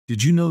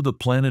Did you know the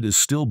planet is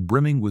still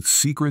brimming with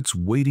secrets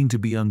waiting to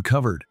be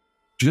uncovered?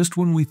 Just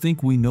when we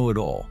think we know it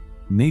all,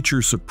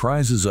 nature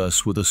surprises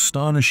us with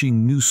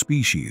astonishing new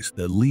species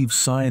that leave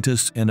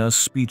scientists and us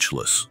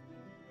speechless.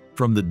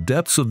 From the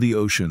depths of the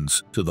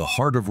oceans to the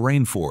heart of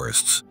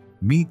rainforests,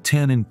 meet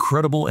 10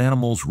 incredible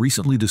animals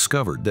recently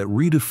discovered that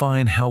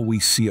redefine how we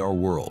see our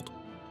world.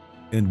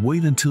 And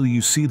wait until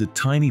you see the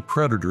tiny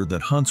predator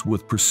that hunts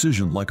with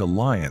precision like a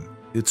lion.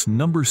 It's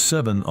number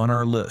 7 on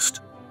our list.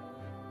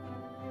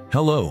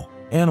 Hello,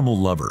 animal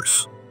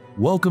lovers.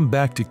 Welcome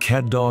back to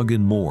Cat Dog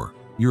and More,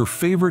 your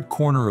favorite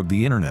corner of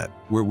the internet,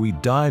 where we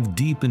dive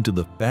deep into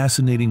the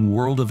fascinating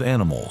world of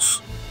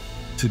animals.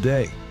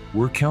 Today,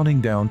 we're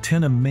counting down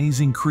 10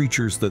 amazing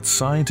creatures that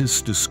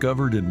scientists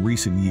discovered in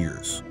recent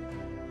years.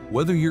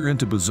 Whether you're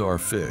into bizarre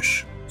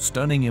fish,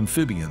 stunning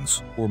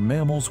amphibians, or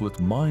mammals with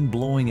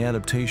mind-blowing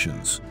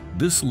adaptations,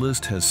 this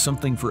list has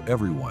something for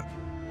everyone.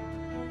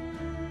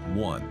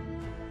 1.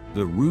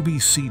 The ruby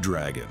sea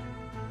dragon.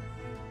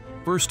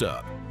 First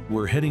up,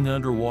 we're heading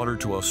underwater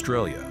to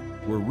Australia,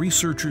 where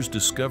researchers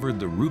discovered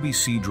the ruby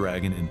sea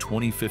dragon in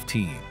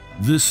 2015.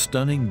 This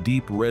stunning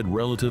deep red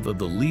relative of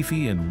the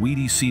leafy and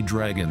weedy sea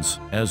dragons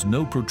has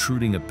no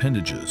protruding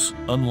appendages,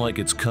 unlike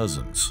its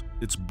cousins.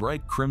 Its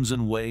bright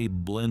crimson wave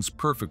blends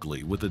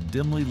perfectly with a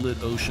dimly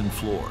lit ocean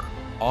floor,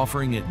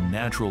 offering it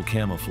natural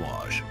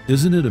camouflage.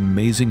 Isn't it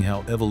amazing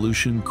how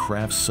evolution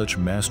crafts such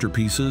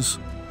masterpieces?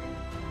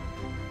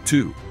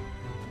 2.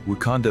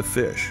 Wakanda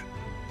fish.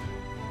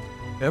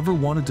 Ever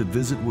wanted to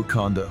visit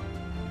Wakanda?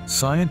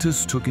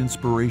 Scientists took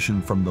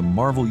inspiration from the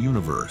Marvel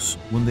Universe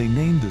when they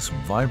named this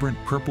vibrant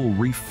purple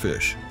reef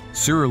fish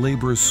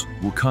Cerulabris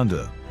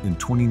wakanda in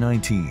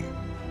 2019.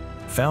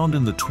 Found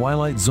in the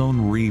Twilight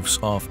Zone reefs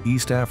off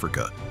East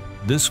Africa,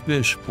 this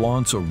fish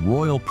flaunts a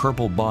royal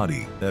purple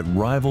body that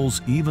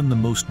rivals even the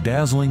most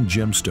dazzling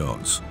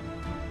gemstones.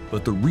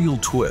 But the real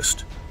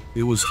twist,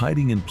 it was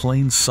hiding in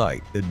plain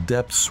sight at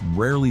depths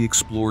rarely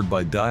explored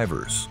by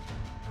divers.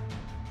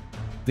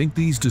 Think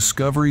these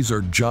discoveries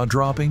are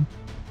jaw-dropping?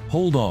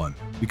 Hold on,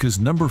 because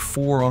number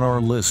 4 on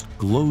our list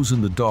glows in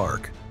the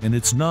dark, and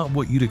it's not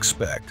what you'd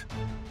expect.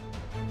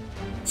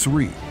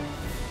 3.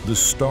 The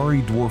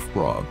starry dwarf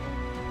frog.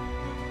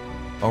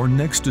 Our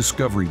next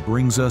discovery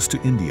brings us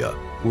to India,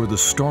 where the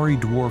starry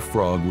dwarf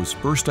frog was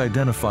first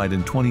identified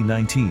in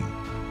 2019.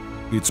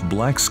 Its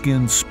black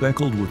skin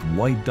speckled with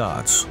white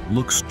dots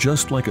looks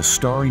just like a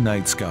starry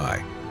night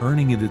sky,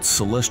 earning it its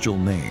celestial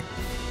name.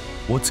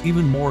 What's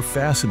even more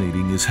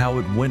fascinating is how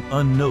it went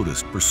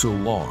unnoticed for so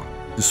long,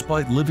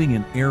 despite living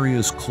in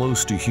areas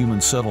close to human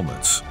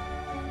settlements.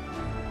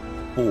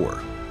 4.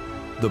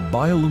 The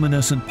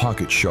bioluminescent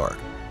pocket shark.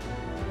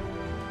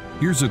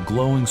 Here's a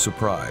glowing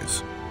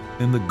surprise.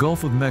 In the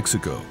Gulf of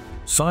Mexico,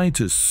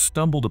 scientists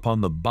stumbled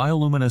upon the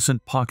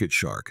bioluminescent pocket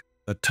shark,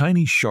 a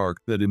tiny shark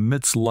that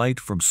emits light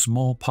from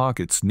small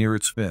pockets near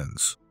its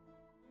fins.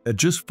 At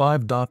just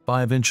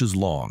 5.5 inches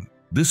long,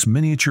 this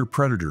miniature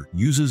predator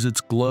uses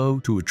its glow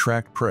to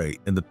attract prey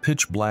in the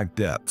pitch-black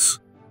depths.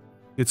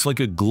 It's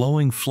like a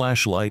glowing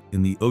flashlight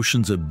in the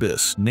ocean's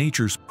abyss,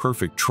 nature's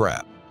perfect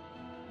trap.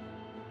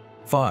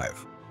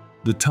 5.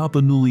 The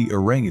Tapanuli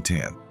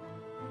orangutan.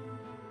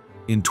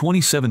 In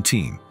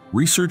 2017,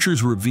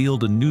 researchers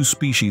revealed a new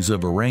species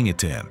of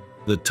orangutan,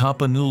 the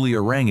Tapanuli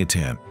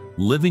orangutan,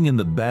 living in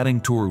the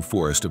Batang Toru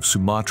forest of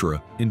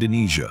Sumatra,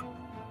 Indonesia.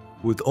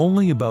 With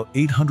only about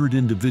 800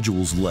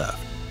 individuals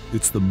left,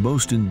 it's the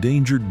most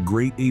endangered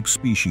great ape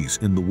species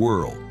in the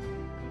world.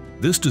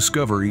 This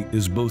discovery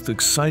is both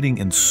exciting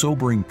and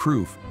sobering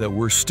proof that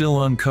we're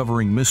still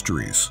uncovering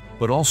mysteries,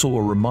 but also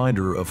a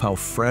reminder of how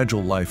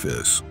fragile life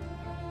is.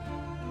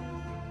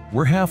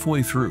 We're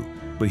halfway through,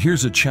 but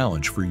here's a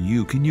challenge for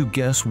you. Can you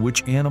guess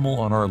which animal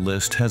on our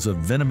list has a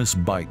venomous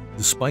bite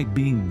despite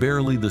being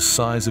barely the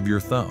size of your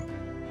thumb?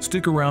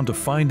 Stick around to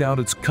find out.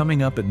 It's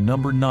coming up at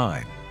number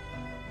 9.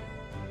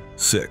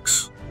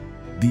 6.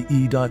 The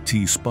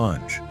E.T.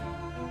 sponge.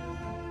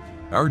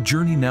 Our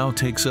journey now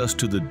takes us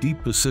to the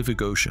deep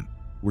Pacific Ocean,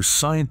 where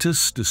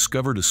scientists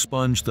discovered a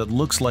sponge that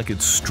looks like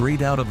it's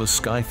straight out of a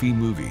sci-fi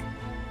movie.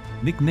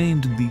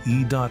 Nicknamed the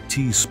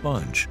E.T.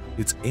 sponge,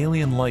 its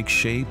alien-like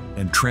shape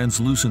and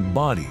translucent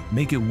body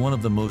make it one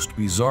of the most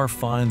bizarre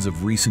finds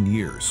of recent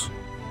years.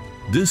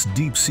 This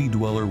deep-sea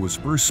dweller was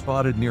first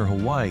spotted near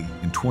Hawaii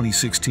in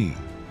 2016,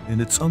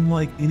 and it's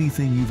unlike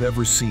anything you've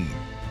ever seen.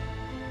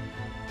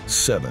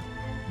 7.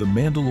 The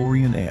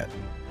Mandalorian ant.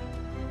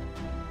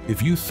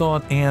 If you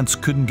thought ants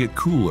couldn't get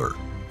cooler,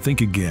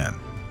 think again.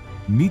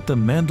 Meet the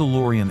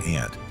Mandalorian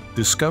ant,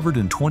 discovered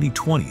in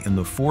 2020 in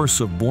the forests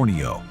of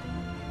Borneo.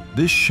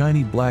 This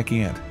shiny black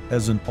ant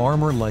has an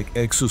armor-like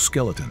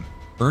exoskeleton,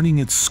 earning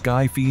its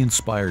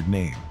sci-fi-inspired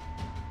name.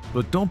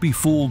 But don't be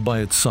fooled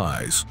by its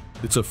size.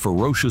 It's a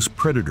ferocious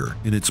predator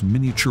in its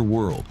miniature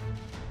world.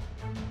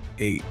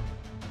 8.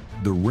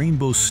 The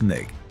rainbow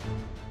snake.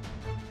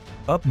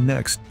 Up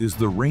next is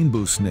the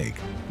rainbow snake,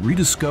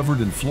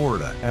 rediscovered in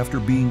Florida after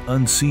being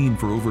unseen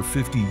for over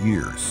 50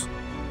 years.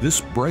 This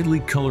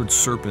brightly colored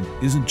serpent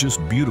isn't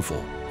just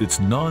beautiful, it's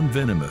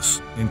non-venomous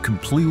and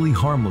completely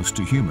harmless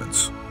to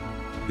humans.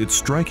 Its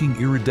striking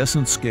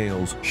iridescent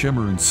scales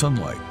shimmer in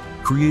sunlight,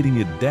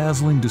 creating a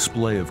dazzling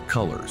display of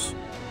colors.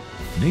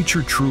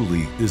 Nature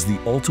truly is the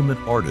ultimate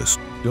artist,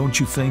 don't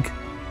you think?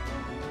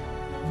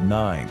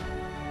 9.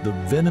 The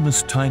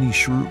venomous tiny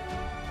shrew.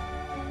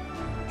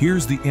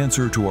 Here's the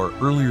answer to our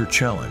earlier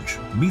challenge.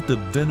 Meet the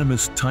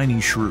venomous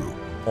tiny shrew,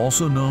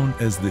 also known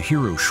as the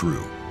hero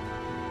shrew.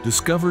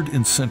 Discovered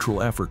in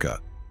Central Africa,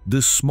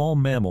 this small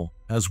mammal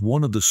has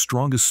one of the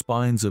strongest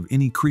spines of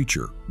any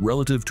creature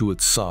relative to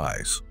its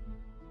size.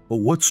 But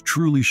what's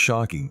truly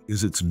shocking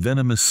is its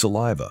venomous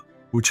saliva,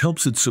 which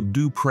helps it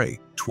subdue prey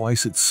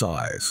twice its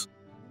size.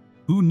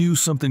 Who knew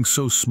something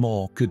so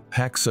small could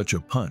pack such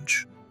a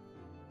punch?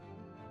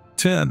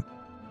 10.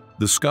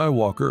 The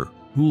skywalker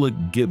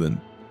hoolic gibbon.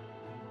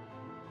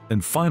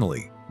 And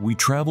finally, we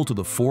travel to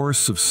the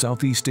forests of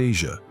Southeast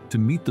Asia to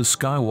meet the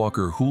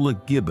skywalker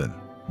hoolic gibbon,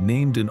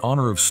 named in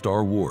honor of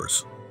Star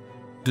Wars.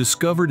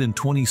 Discovered in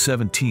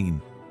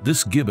 2017,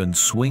 this gibbon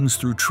swings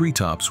through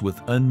treetops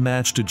with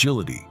unmatched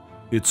agility.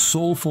 Its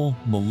soulful,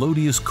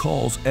 melodious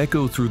calls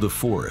echo through the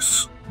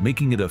forests,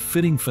 making it a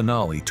fitting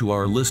finale to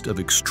our list of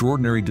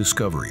extraordinary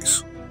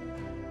discoveries.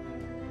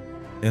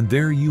 And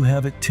there you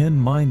have it, 10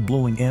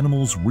 mind-blowing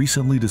animals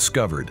recently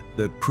discovered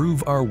that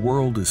prove our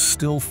world is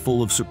still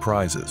full of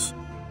surprises.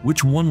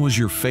 Which one was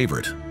your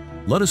favorite?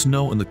 Let us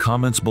know in the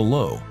comments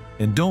below.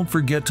 And don't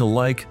forget to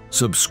like,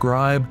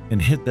 subscribe,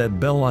 and hit that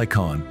bell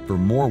icon for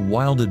more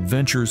wild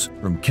adventures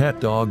from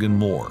CatDog and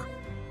more.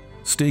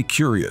 Stay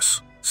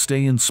curious,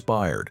 stay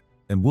inspired,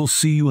 and we'll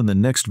see you in the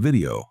next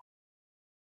video.